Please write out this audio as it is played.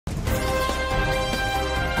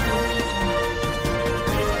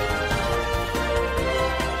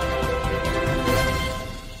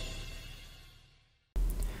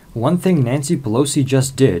One thing Nancy Pelosi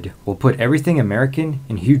just did will put everything American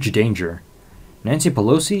in huge danger. Nancy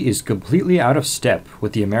Pelosi is completely out of step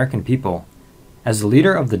with the American people. As the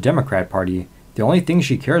leader of the Democrat Party, the only thing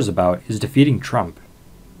she cares about is defeating Trump.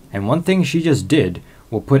 And one thing she just did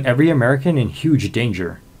will put every American in huge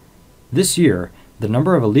danger. This year, the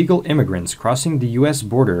number of illegal immigrants crossing the U.S.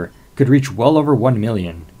 border could reach well over 1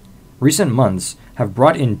 million. Recent months have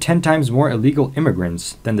brought in 10 times more illegal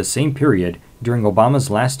immigrants than the same period during Obama's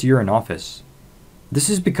last year in office. This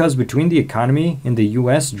is because between the economy in the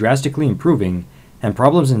U.S. drastically improving and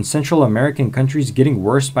problems in Central American countries getting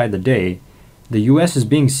worse by the day, the U.S. is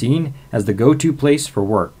being seen as the go-to place for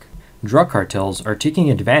work. Drug cartels are taking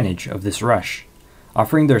advantage of this rush,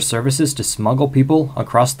 offering their services to smuggle people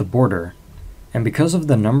across the border. And because of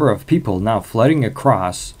the number of people now flooding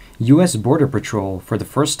across, U.S. Border Patrol for the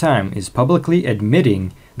first time is publicly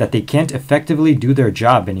admitting that they can't effectively do their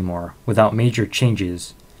job anymore without major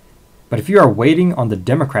changes. But if you are waiting on the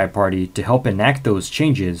Democrat Party to help enact those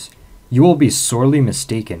changes, you will be sorely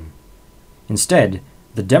mistaken. Instead,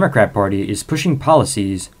 the Democrat Party is pushing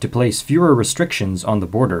policies to place fewer restrictions on the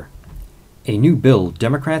border. A new bill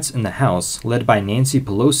Democrats in the House, led by Nancy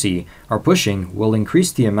Pelosi, are pushing will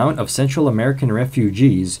increase the amount of Central American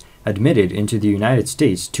refugees admitted into the United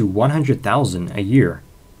States to 100,000 a year.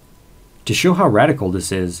 To show how radical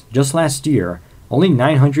this is, just last year, only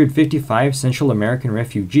 955 Central American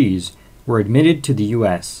refugees were admitted to the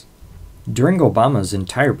U.S. During Obama's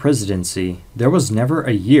entire presidency, there was never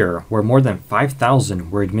a year where more than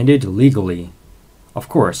 5,000 were admitted legally. Of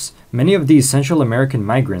course, many of these Central American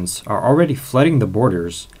migrants are already flooding the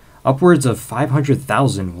borders. Upwards of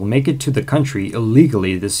 500,000 will make it to the country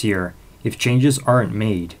illegally this year if changes aren't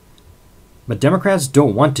made. But Democrats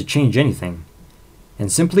don't want to change anything,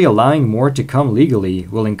 and simply allowing more to come legally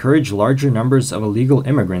will encourage larger numbers of illegal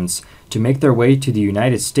immigrants to make their way to the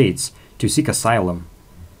United States to seek asylum.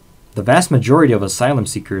 The vast majority of asylum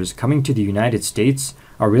seekers coming to the United States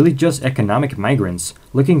are really just economic migrants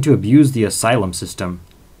looking to abuse the asylum system.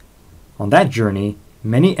 On that journey,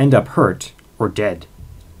 many end up hurt or dead.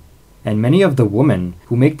 And many of the women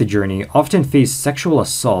who make the journey often face sexual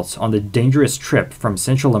assaults on the dangerous trip from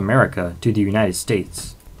Central America to the United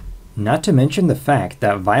States. Not to mention the fact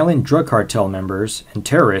that violent drug cartel members and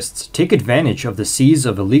terrorists take advantage of the seas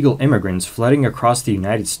of illegal immigrants flooding across the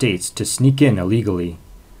United States to sneak in illegally.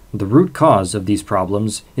 The root cause of these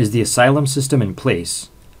problems is the asylum system in place.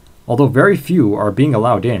 Although very few are being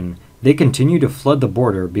allowed in, they continue to flood the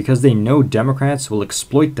border because they know Democrats will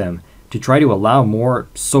exploit them to try to allow more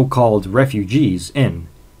so-called refugees in.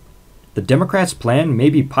 The Democrats' plan may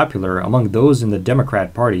be popular among those in the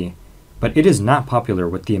Democrat Party, but it is not popular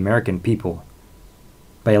with the American people.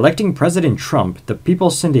 By electing President Trump, the people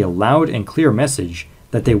send a loud and clear message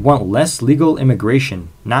that they want less legal immigration,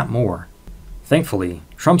 not more. Thankfully,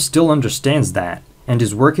 Trump still understands that and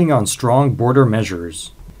is working on strong border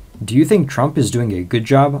measures. Do you think Trump is doing a good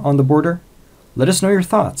job on the border? Let us know your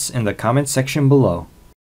thoughts in the comments section below.